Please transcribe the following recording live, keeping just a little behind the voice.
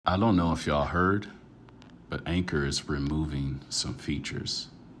I don't know if y'all heard, but Anchor is removing some features,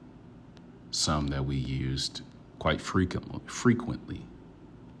 some that we used quite frequently.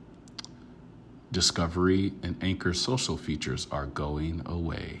 Discovery and Anchor social features are going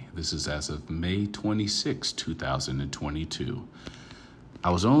away. This is as of May 26, 2022. I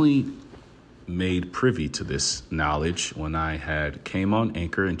was only made privy to this knowledge when I had came on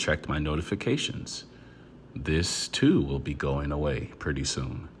Anchor and checked my notifications. This too will be going away pretty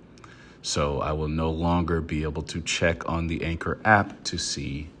soon. So I will no longer be able to check on the Anchor app to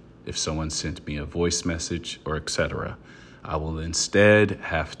see if someone sent me a voice message or etc. I will instead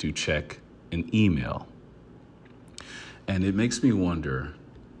have to check an email. And it makes me wonder,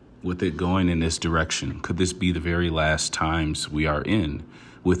 with it going in this direction, could this be the very last times we are in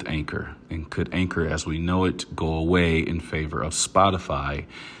with Anchor? And could Anchor as we know it go away in favor of Spotify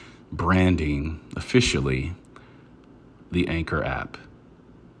branding officially the Anchor app?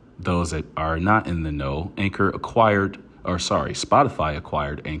 Those that are not in the know, Spotify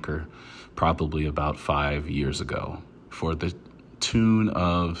acquired Anchor probably about 5 years ago for the tune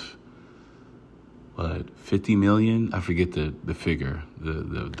of 50 million? I forget the figure,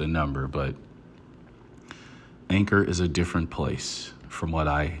 the number, but Anchor is a different place from what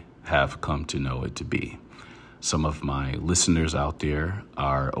I have come to know it to be. Some of my listeners out there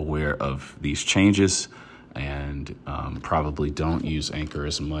are aware of these changes and probably don't use Anchor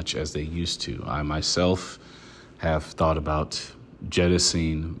as much as they used to. I myself have thought about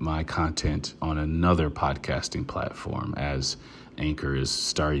jettisoning my content on another podcasting platform as Anchor is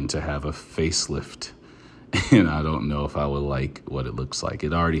starting to have a facelift. And I don't know if I would like what it looks like.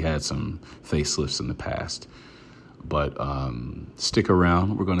 It already had some facelifts in the past. But stick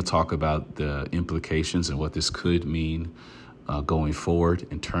around. We're going to talk about the implications and what this could mean going forward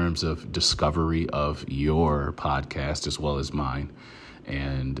in terms of discovery of your podcast as well as mine.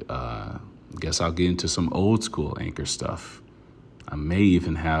 And I guess I'll get into some old school Anchor stuff. I may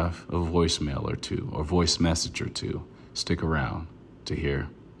even have a voicemail or two or voice message or two. Stick around to hear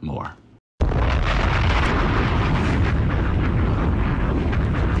more.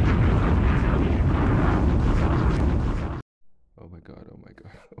 Oh my God.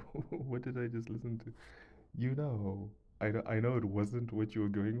 What did I just listen to? I know it wasn't what you were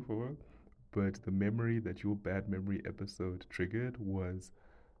going for, but the memory that your bad memory episode triggered was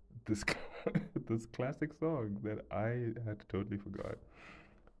this this classic song that I had totally forgot.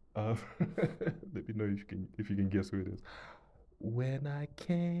 Let me know if you can guess who it is. When I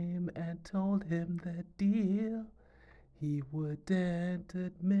came and told him the deal, he wouldn't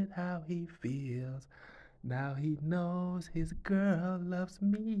admit how he feels. Now he knows his girl loves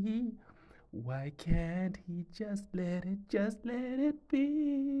me. Why can't he just let it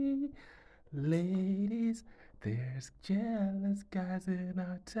be? Ladies, there's jealous guys in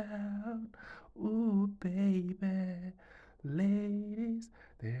our town. Ooh, baby. Ladies,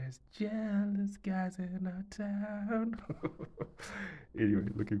 there's jealous guys in our town. Anyway,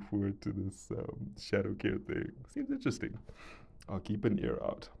 looking forward to this shadow care thing. Seems interesting. I'll keep an ear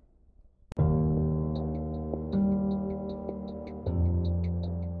out.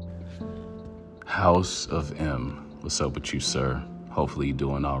 House of M. What's up with you, sir? Hopefully you're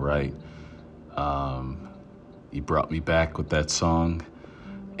doing all right. You brought me back with that song,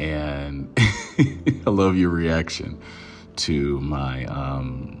 and I love your reaction to my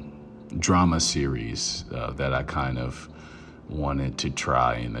drama series that I kind of wanted to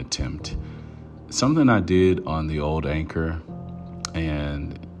try and attempt. Something I did on the old Anchor,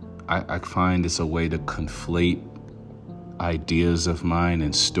 and I find it's a way to conflate ideas of mine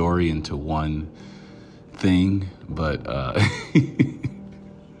and story into one thing, but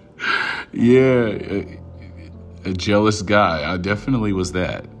yeah, a jealous guy. I definitely was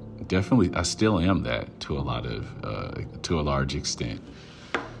that. Definitely, I still am that to a large extent.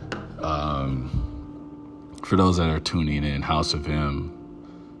 For those that are tuning in, House of M,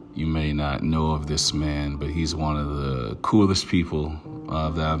 you may not know of this man, but he's one of the coolest people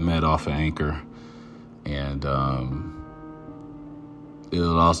that I've met off of Anchor, and it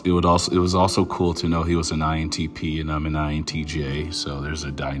was also cool to know he was an INTP and I'm an INTJ, so there's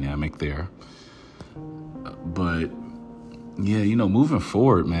a dynamic there. But yeah, moving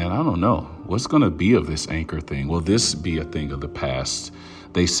forward, man, I don't know what's going to be of this Anchor thing. Will this be a thing of the past?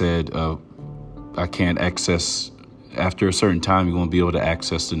 They said I can't access, after a certain time, you won't be able to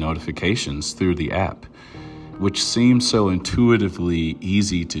access the notifications through the app, which seems so intuitively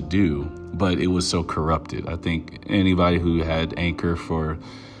easy to do, but it was so corrupted. I think anybody who had Anchor for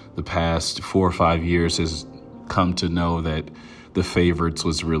the past 4 or 5 years has come to know that the favorites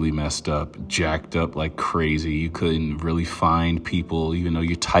was really messed up, jacked up like crazy. You couldn't really find people, even though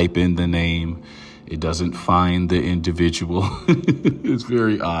you type in the name, it doesn't find the individual. It's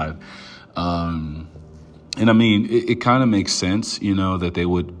very odd. And I mean, it kind of makes sense, that they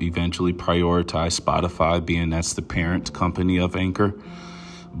would eventually prioritize Spotify, being that's the parent company of Anchor.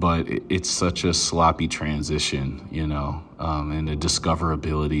 But it's such a sloppy transition, and the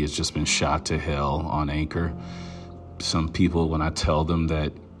discoverability has just been shot to hell on Anchor. Some people, when I tell them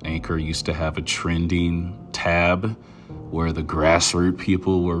that Anchor used to have a trending tab where the grassroots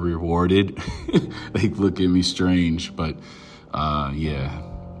people were rewarded, they look at me strange. But yeah,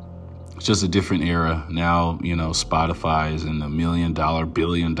 it's just a different era. Now, Spotify is in the $1 million, $1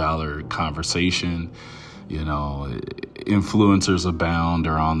 billion conversation. Influencers abound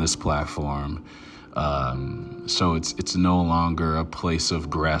are on this platform. So it's no longer a place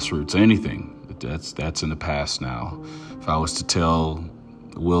of grassroots anything. That's in the past now. If I was to tell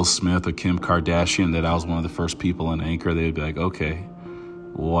Will Smith or Kim Kardashian that I was one of the first people on Anchor, they'd be like, okay,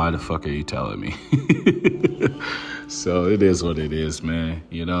 why the fuck are you telling me? So it is what it is, man.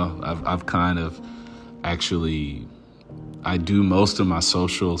 I've kind of actually, I do most of my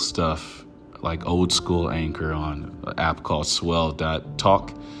social stuff like old school Anchor on an app called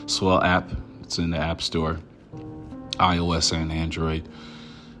Swell.talk. Swell app. It's in the App Store, iOS and Android.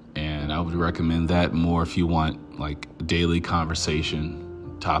 And I would recommend that more if you want like daily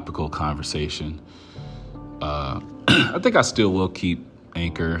conversation, topical conversation. I think I still will keep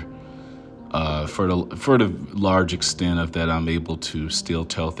Anchor for the large extent of that I'm able to still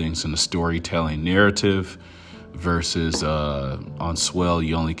tell things in a storytelling narrative versus on Swell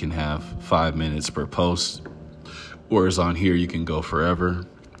you only can have 5 minutes per post, whereas on here you can go forever.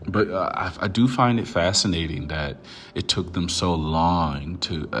 But I do find it fascinating that it took them so long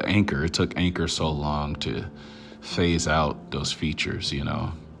to Anchor. It took Anchor so long to phase out those features, And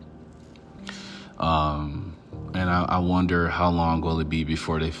I wonder how long will it be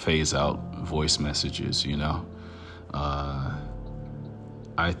before they phase out voice messages,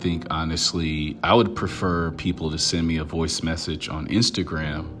 I think, honestly, I would prefer people to send me a voice message on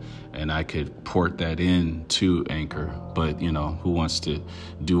Instagram and I could port that in to Anchor. But, who wants to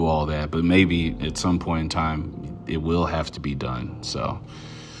do all that? But maybe at some point in time, it will have to be done. So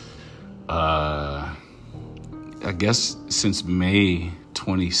I guess since May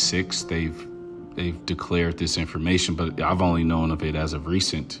 26th, they've declared this information, but I've only known of it as of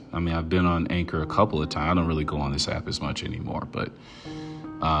recent. I mean, I've been on Anchor a couple of times. I don't really go on this app as much anymore, but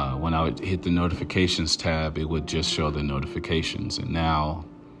when I would hit the notifications tab, it would just show the notifications. And now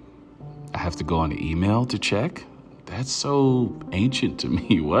I have to go on the email to check. That's so ancient to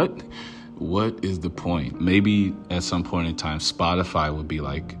me. What is the point? Maybe at some point in time, Spotify would be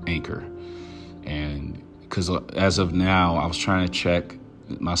like Anchor. And because as of now, I was trying to check,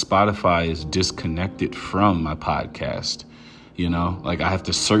 my Spotify is disconnected from my podcast. Like I have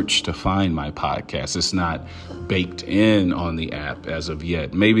to search to find my podcast. It's not baked in on the app as of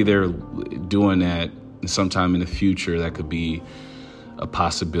yet. Maybe they're doing that sometime in the future. That could be a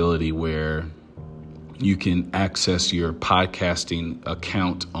possibility where you can access your podcasting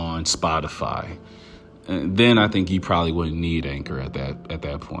account on Spotify. And then I think you probably wouldn't need Anchor at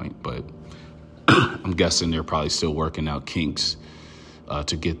that point. But I'm guessing they're probably still working out kinks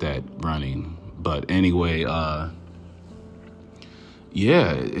to get that running. But anyway,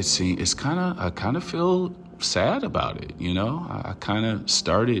 yeah, it's kind of, I kind of feel sad about it. I kind of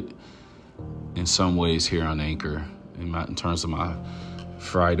started in some ways here on Anchor in terms of my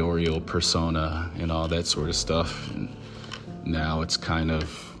fried Oreo persona and all that sort of stuff. And now it's kind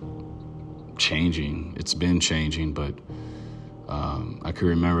of changing. It's been changing, but I can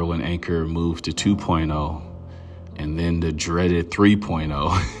remember when Anchor moved to 2.0 and then the dreaded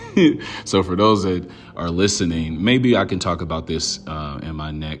 3.0. So for those that are listening, maybe I can talk about this in my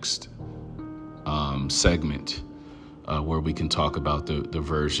next segment where we can talk about the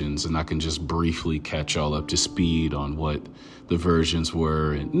versions, and I can just briefly catch y'all up to speed on what the versions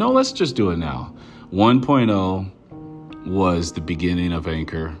were. And no, let's just do it now. 1.0 was the beginning of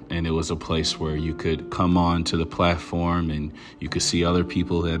Anchor, and it was a place where you could come on to the platform and you could see other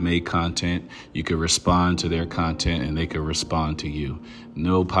people that made content. You could respond to their content and they could respond to you.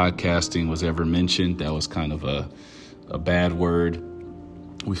 No podcasting was ever mentioned. That was kind of a bad word.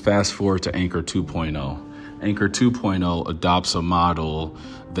 We fast forward to Anchor 2.0. Anchor 2.0 adopts a model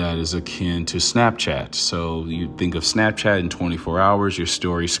that is akin to Snapchat. So you think of Snapchat in 24 hours, your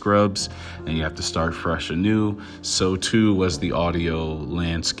story scrubs, and you have to start fresh anew. So too was the audio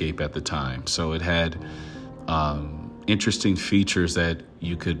landscape at the time. So it had interesting features that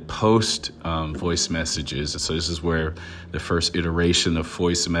you could post voice messages. So this is where the first iteration of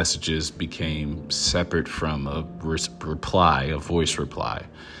voice messages became separate from a reply, a voice reply.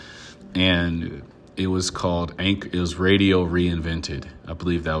 And it was called Anchor. It was Radio Reinvented. I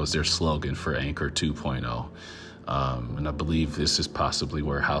believe that was their slogan for Anchor 2.0. And I believe this is possibly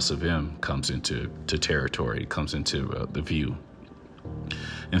where House of M comes into territory, comes into the view.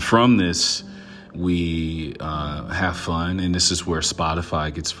 And from this, we have fun, and this is where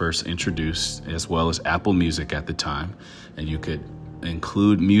Spotify gets first introduced, as well as Apple Music at the time, and you could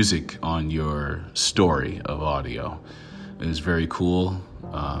include music on your story of audio. It was very cool.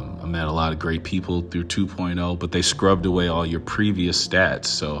 I met a lot of great people through 2.0, but they scrubbed away all your previous stats.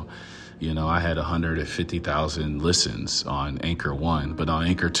 So, I had 150,000 listens on Anchor 1, but on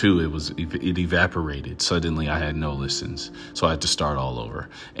Anchor 2, it evaporated. Suddenly, I had no listens, so I had to start all over.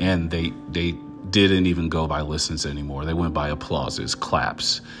 And they didn't even go by listens anymore. They went by applauses,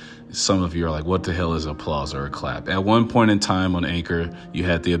 claps. Some of you are like, what the hell is applause or a clap? At one point in time on Anchor, you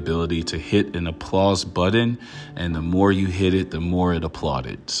had the ability to hit an applause button, and the more you hit it, the more it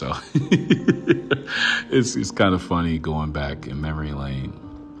applauded. So it's kind of funny going back in memory lane.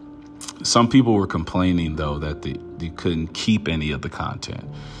 Some people were complaining, though, that they couldn't keep any of the content.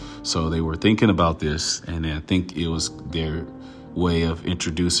 So they were thinking about this, and I think it was their way of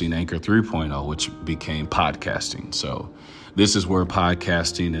introducing Anchor 3.0, which became podcasting. So this is where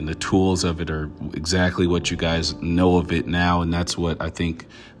podcasting and the tools of it are exactly what you guys know of it now, and that's what I think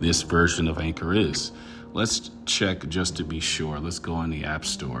this version of Anchor is. Let's check just to be sure. Let's go in the App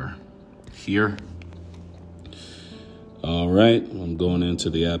Store here. All right, I'm going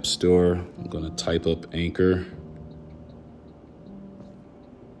into the App Store. I'm going to type up Anchor.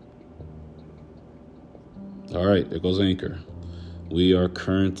 All right, there goes Anchor. We are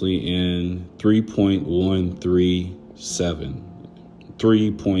currently in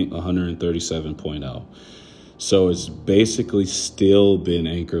 3.137.0. So it's basically still been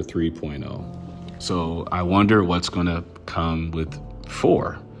Anchor 3.0. So I wonder what's going to come with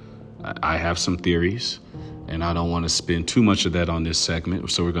 4. I have some theories, and I don't want to spend too much of that on this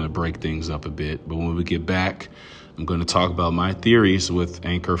segment, so we're going to break things up a bit. But when we get back, I'm going to talk about my theories with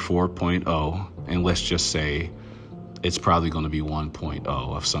Anchor 4.0, and let's just say it's probably going to be 1.0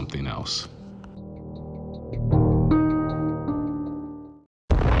 of something else.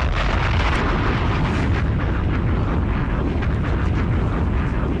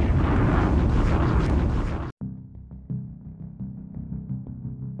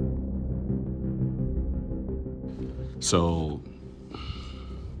 So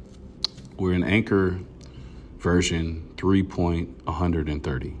we're in Anchor version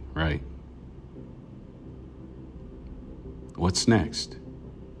 3.130, right? What's next?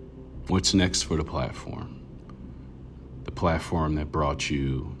 What's next for the platform? The platform that brought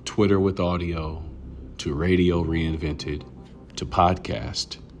you Twitter with audio, to Radio Reinvented, to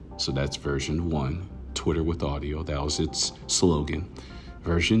podcast. So that's version 1, Twitter with audio. That was its slogan.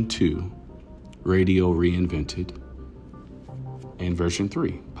 Version 2, Radio Reinvented. And version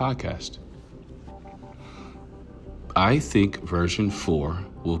 3, podcast. I think version 4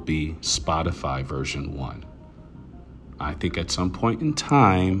 will be Spotify version 1. I think at some point in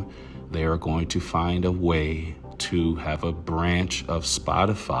time, they are going to find a way to have a branch of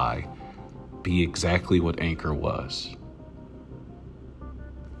Spotify be exactly what Anchor was,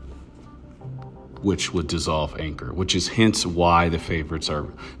 which would dissolve Anchor, which is hence why the favorites are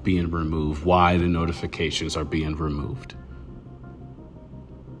being removed, why the notifications are being removed.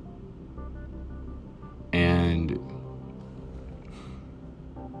 And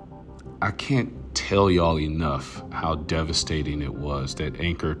I can't tell y'all enough how devastating it was that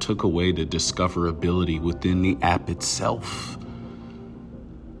Anchor took away the discoverability within the app itself.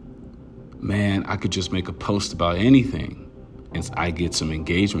 Man, I could just make a post about anything and I get some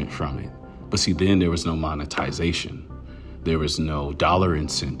engagement from it. But see, then there was no monetization. There was no dollar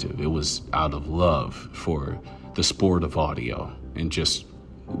incentive. It was out of love for the sport of audio and just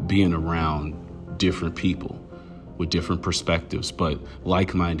being around different people with different perspectives, but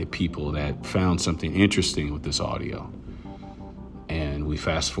like-minded people that found something interesting with this audio. And we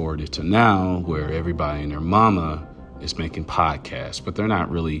fast forwarded to now where everybody and their mama is making podcasts, but they're not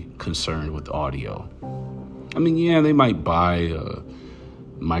really concerned with audio. I mean, yeah, they might buy a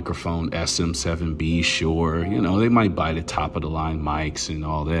microphone SM7B, sure. They might buy the top-of-the-line mics and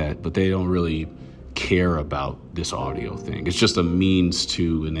all that, but they don't really care about this audio thing. It's just a means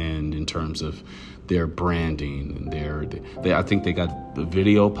to an end in terms of their branding. And I think they got the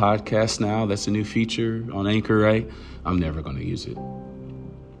video podcast now. That's a new feature on Anchor, right? I'm never going to use it.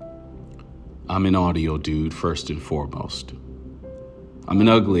 I'm an audio dude first and foremost. I'm an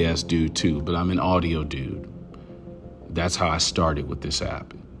ugly ass dude too, but I'm an audio dude. That's how I started with this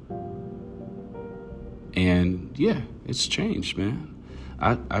app. And yeah, it's changed, man.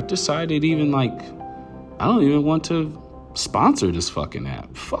 I decided even I don't even want to sponsor this fucking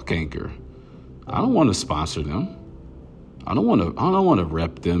app. Fuck Anchor. I don't want to sponsor them. I don't want to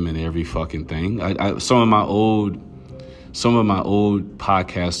rep them in every fucking thing. Some of my old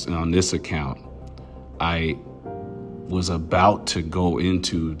podcasts on this account, I was about to go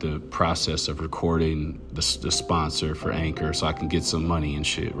into the process of recording the sponsor for Anchor so I can get some money and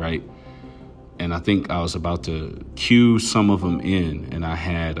shit, right? And I think I was about to cue some of them in, and I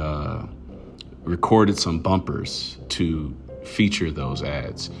had recorded some bumpers to feature those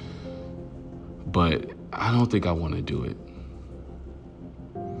ads. But I don't think I want to do it.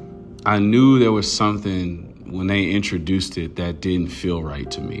 I knew there was something when they introduced it that didn't feel right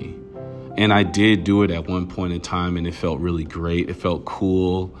to me. And I did do it at one point in time, and it felt really great. It felt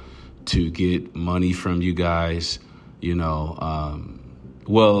cool to get money from you guys, you know.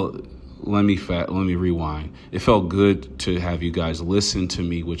 Let me rewind. It felt good to have you guys listen to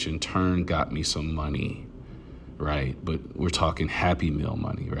me, which in turn got me some money, right? But we're talking Happy Meal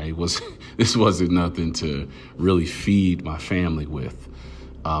money, right? This wasn't nothing to really feed my family with,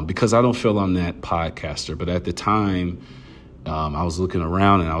 because I don't feel I'm that podcaster. But at the time, I was looking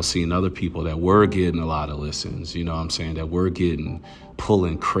around and I was seeing other people that were getting a lot of listens, you know what I'm saying, that were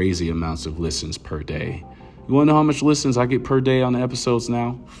pulling crazy amounts of listens per day. You want to know how much listens I get per day on the episodes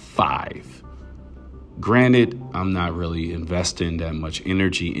now? 5. Granted, I'm not really investing that much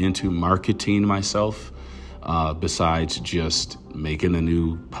energy into marketing myself, besides just making a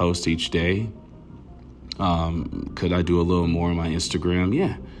new post each day. Could I do a little more on my Instagram?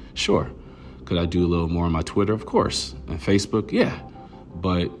 Yeah, sure. Could I do a little more on my Twitter? Of course. And Facebook? Yeah.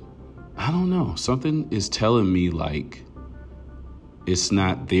 But I don't know. Something is telling me it's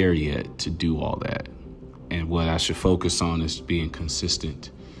not there yet to do all that. And what I should focus on is being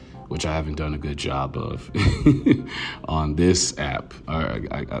consistent, which I haven't done a good job of on this app.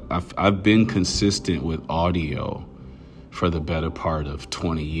 I've been consistent with audio for the better part of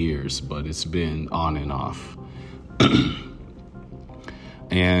 20 years, but it's been on and off.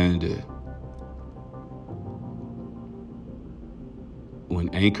 And when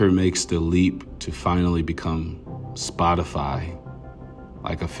Anchor makes the leap to finally become Spotify,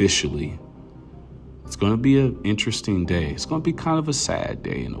 officially, it's going to be an interesting day. It's going to be kind of a sad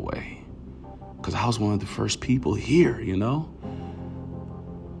day in a way, because I was one of the first people here, you know?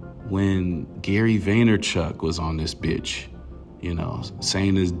 When Gary Vaynerchuk was on this bitch, you know,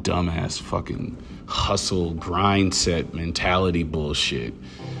 saying this dumbass fucking hustle, grind set mentality bullshit,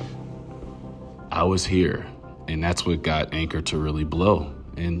 I was here. And that's what got Anchor to really blow.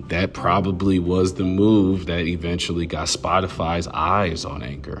 And that probably was the move that eventually got Spotify's eyes on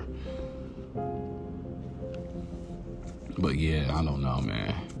Anchor. But yeah, I don't know,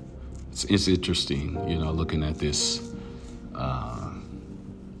 man. It's interesting, you know, looking at this,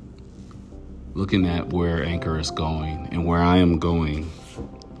 looking at where Anchor is going and where I am going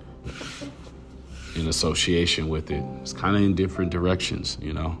in association with it. It's kind of in different directions,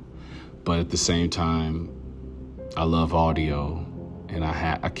 you know. But at the same time, I love audio, and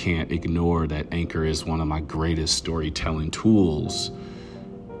I can't ignore that Anchor is one of my greatest storytelling tools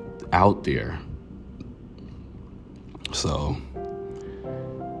out there. So,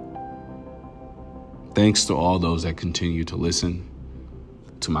 thanks to all those that continue to listen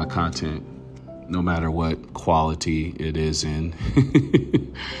to my content, no matter what quality it is in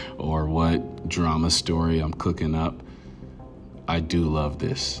or what drama story I'm cooking up. I do love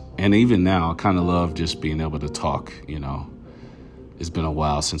this. And even now, I kind of love just being able to talk, you know. It's been a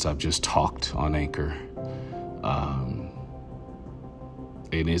while since I've just talked on Anchor. And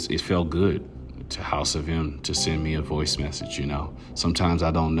it felt good to House of M to send me a voice message, you know. Sometimes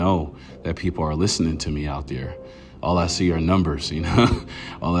I don't know that people are listening to me out there. All I see are numbers, you know.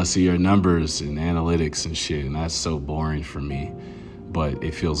 All I see are numbers and analytics and shit, and that's so boring for me. But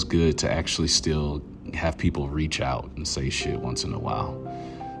it feels good to actually still have people reach out and say shit once in a while.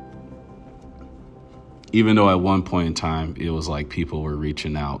 Even though at one point in time, it was like people were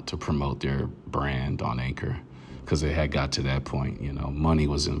reaching out to promote their brand on Anchor because it had got to that point, you know, money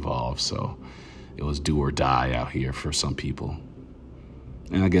was involved. So it was do or die out here for some people.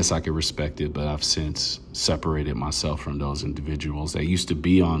 And I guess I could respect it, but I've since separated myself from those individuals that used to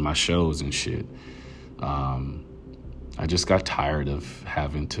be on my shows and shit. I just got tired of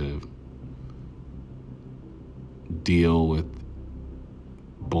having to deal with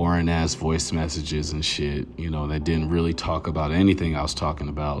boring ass voice messages and shit, you know, that didn't really talk about anything I was talking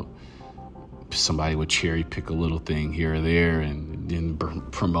about. somebody would cherry pick a little thing here or there and then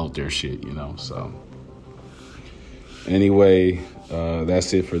promote their shit, so anyway,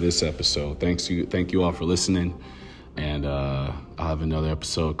 that's it for this episode. Thank you all for listening, and I'll have another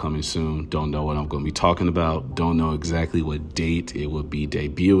episode coming soon. Don't know what I'm going to be talking about, don't know exactly what date it will be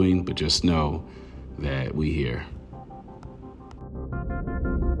debuting, but just know that we here.